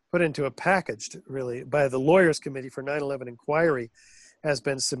put into a package, really, by the Lawyers Committee for 9/11 Inquiry has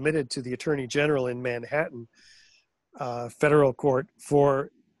been submitted to the Attorney General in Manhattan federal court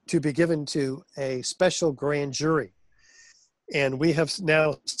to be given to a special grand jury. And we have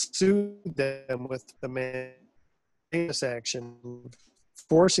now sued them with the mandamus action,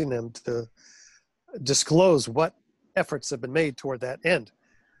 forcing them to disclose what efforts have been made toward that end.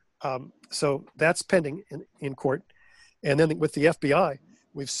 So that's pending in court. And then with the FBI,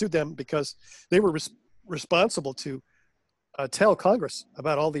 we've sued them because they were responsible to tell Congress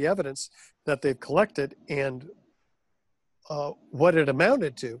about all the evidence that they've collected and what it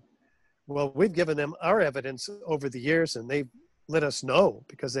amounted to. Well, we've given them our evidence over the years, and they've let us know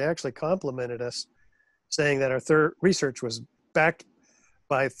because they actually complimented us, saying that our research was backed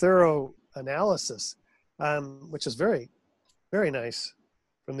by thorough analysis, which is very, very nice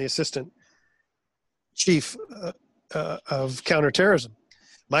from the Assistant Chief of Counterterrorism,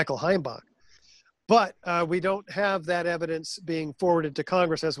 Michael Heimbach. But we don't have that evidence being forwarded to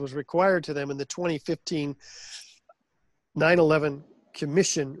Congress as was required to them in the 2015 9/11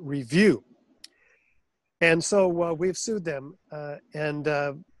 Commission review. And so we've sued them,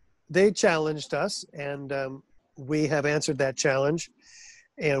 and they challenged us, and we have answered that challenge,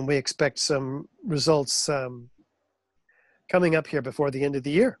 and we expect some results coming up here before the end of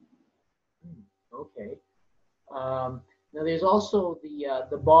the year. Okay. Now, there's also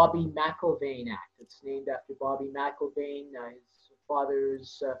the Bobby McIlvaine Act. It's named after Bobby McIlvaine. His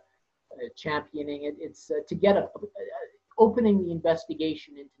father's championing it. It's to get opening the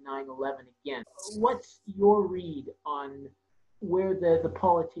investigation into 9/11 again. What's your read on where the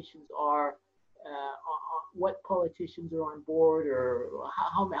politicians are? What politicians are on board, or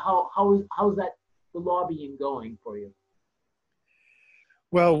how's that the lobbying going for you?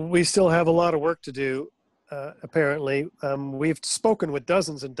 Well, we still have a lot of work to do. Apparently, we've spoken with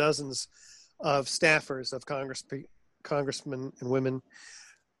dozens and dozens of staffers of congressmen and women,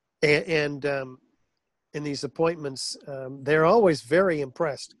 and in these appointments, they're always very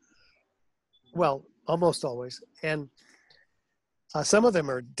impressed. Well, almost always, and some of them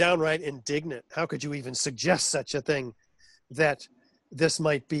are downright indignant. How could you even suggest such a thing, that this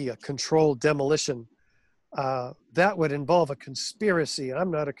might be a controlled demolition? That would involve a conspiracy.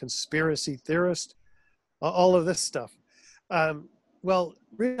 I'm not a conspiracy theorist. All of this stuff. Well,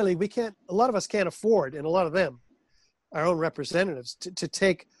 really, a lot of us can't afford, and a lot of them, our own representatives,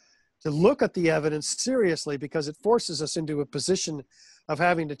 to look at the evidence seriously, because it forces us into a position of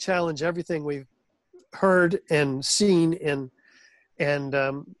having to challenge everything we've heard and seen and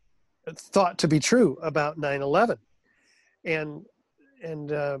thought to be true about 9/11. And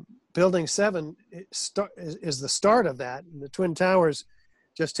Building 7 is the start of that. And the Twin Towers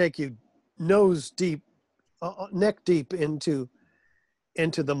just take you nose deep, neck deep into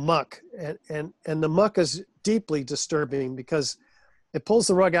the muck, and the muck is deeply disturbing because it pulls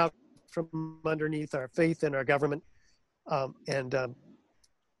the rug out from underneath our faith in our government,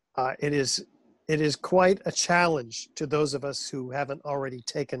 it is quite a challenge to those of us who haven't already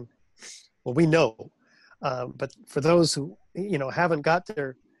taken. Well, we know, but for those who haven't got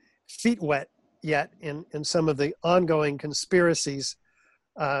their feet wet yet in some of the ongoing conspiracies,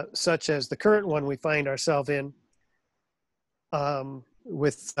 such as the current one we find ourselves in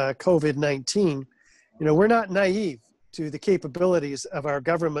with COVID-19, we're not naive to the capabilities of our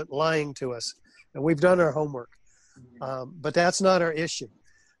government lying to us, and we've done our homework. But that's not our issue.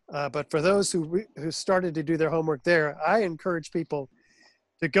 But for those who started to do their homework there, I encourage people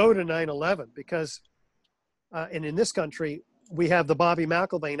to go to 9/11 because, and in this country, we have the Bobby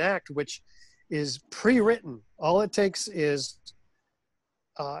McIlvaine Act, which is pre-written. All it takes is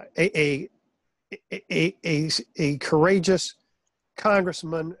a courageous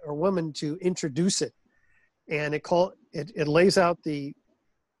congressman or woman to introduce it, and it lays out the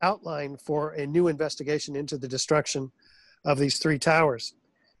outline for a new investigation into the destruction of these three towers,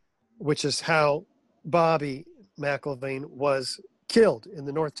 which is how Bobby McIlvaine was killed in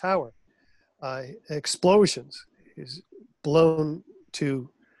the North Tower. Explosions, is blown to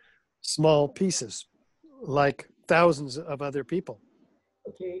small pieces, like thousands of other people.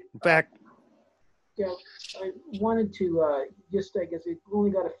 Okay. In fact, yeah, I wanted to I guess we've only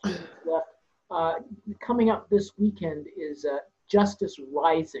got a few minutes left. Coming up this weekend is Justice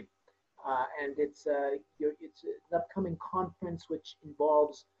Rising, and it's an upcoming conference which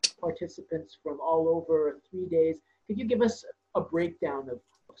involves participants from all over 3 days. Could you give us a breakdown of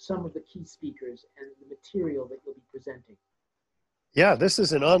some of the key speakers and the material that you'll be presenting? Yeah, this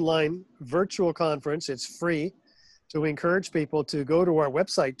is an online virtual conference. It's free. So we encourage people to go to our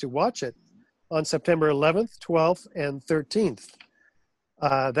website to watch it on September 11th, 12th, and 13th.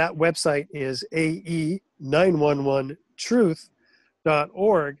 That website is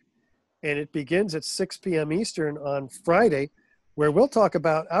ae911truth.org, and it begins at 6 p.m. Eastern on Friday, where we'll talk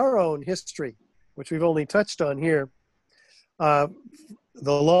about our own history, which we've only touched on here, the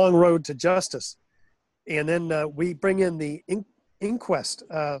long road to justice. And then we bring in the inquest,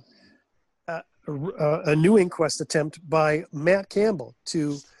 a new inquest attempt by Matt Campbell,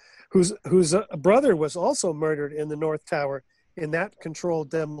 whose brother was also murdered in the North Tower in that controlled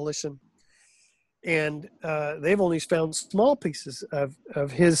demolition. And they've only found small pieces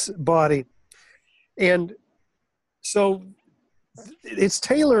of his body. And so it's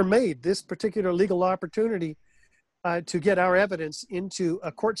tailor-made, this particular legal opportunity to get our evidence into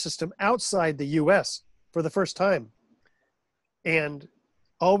a court system outside the U.S. for the first time. And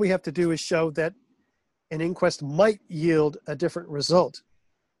all we have to do is show that an inquest might yield a different result.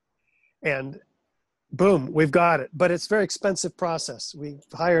 And boom, we've got it. But it's a very expensive process. We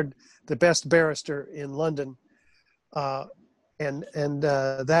hired the best barrister in London, and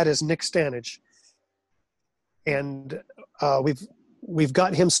that is Nick Stanage. And we've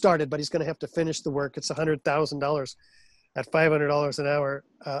got him started, but he's going to have to finish the work. It's $100,000 at $500 an hour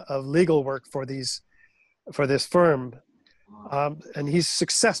of legal work for this firm. And he's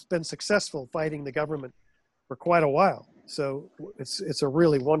been successful fighting the government for quite a while. So it's a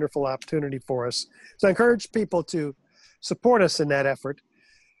really wonderful opportunity for us. So I encourage people to support us in that effort.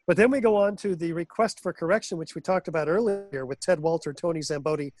 But then we go on to the request for correction, which we talked about earlier with Ted Walter, Tony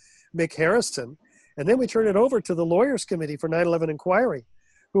Zambotti, Mick Harrison. And then we turn it over to the Lawyers Committee for 9/11 Inquiry,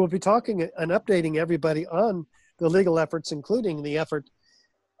 who will be talking and updating everybody on the legal efforts, including the effort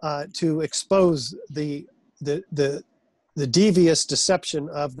to expose the devious deception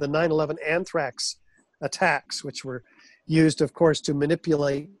of the 9/11 anthrax attacks, which were used, of course, to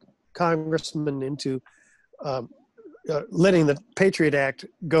manipulate congressmen into letting the Patriot Act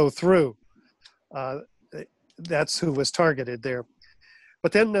go through. That's who was targeted there.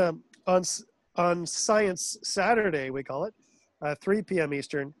 But then on Science Saturday, we call it, 3 p.m.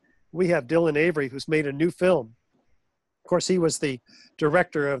 Eastern, we have Dylan Avery, who's made a new film. Of course, he was the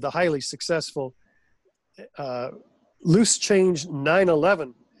director of the highly successful Loose Change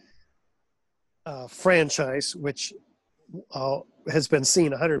 9/11 franchise, which has been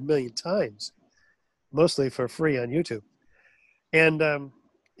seen 100 million times, mostly for free on YouTube. And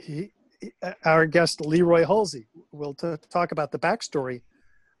our guest, Leroy Halsey, will talk about the backstory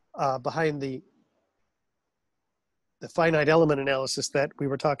behind the finite element analysis that we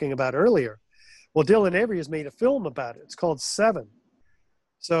were talking about earlier. Well, Dylan Avery has made a film about it. It's called Seven.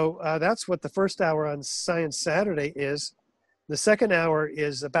 So that's what the first hour on Science Saturday is. The second hour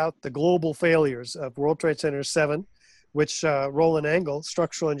is about the global failures of World Trade Center 7, which Roland Angle,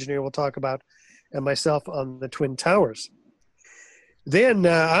 structural engineer, will talk about, and myself on the Twin Towers. Then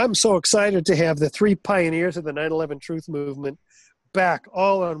I'm so excited to have the 3 pioneers of the 9/11 Truth Movement back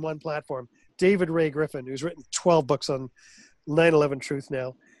all on one platform. David Ray Griffin, who's written 12 books on 9/11 truth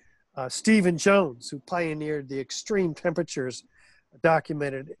now. Stephen Jones, who pioneered the extreme temperatures that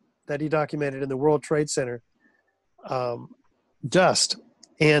he documented in the World Trade Center dust.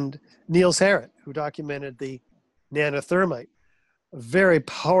 And Niels Harrit, who documented the nanothermite. A very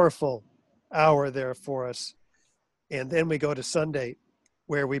powerful hour there for us. And then we go to Sunday,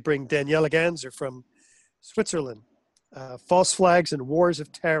 where we bring Daniela Ganzer from Switzerland, False Flags and Wars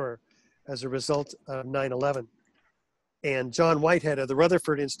of Terror as a result of 9/11. And John Whitehead of the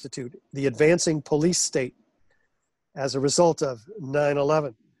Rutherford Institute, The Advancing Police State as a result of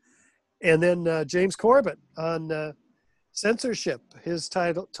 9/11. And then James Corbett on censorship. His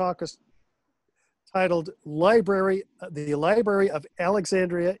talk is titled The Library of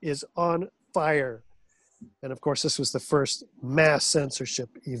Alexandria is on Fire. And of course, this was the first mass censorship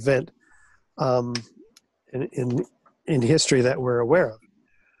event in history that we're aware of.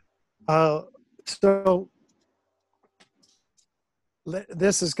 So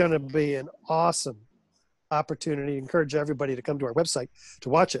this is going to be an awesome opportunity. I encourage everybody to come to our website to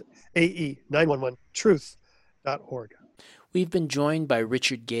watch it, ae911truth.org. We've been joined by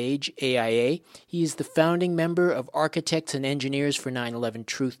Richard Gage, AIA. He is the founding member of Architects and Engineers for 9/11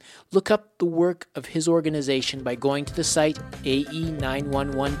 Truth. Look up the work of his organization by going to the site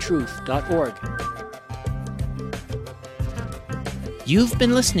ae911truth.org. You've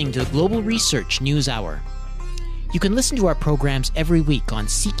been listening to the Global Research News Hour. You can listen to our programs every week on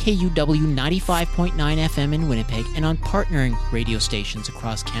CKUW 95.9 FM in Winnipeg and on partnering radio stations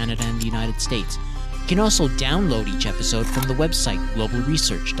across Canada and the United States. You can also download each episode from the website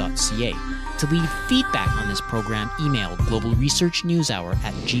globalresearch.ca. To leave feedback on this program, email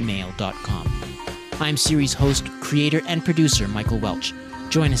globalresearchnewshour@gmail.com. I'm series host, creator, and producer Michael Welch.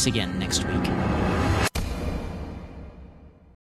 Join us again next week.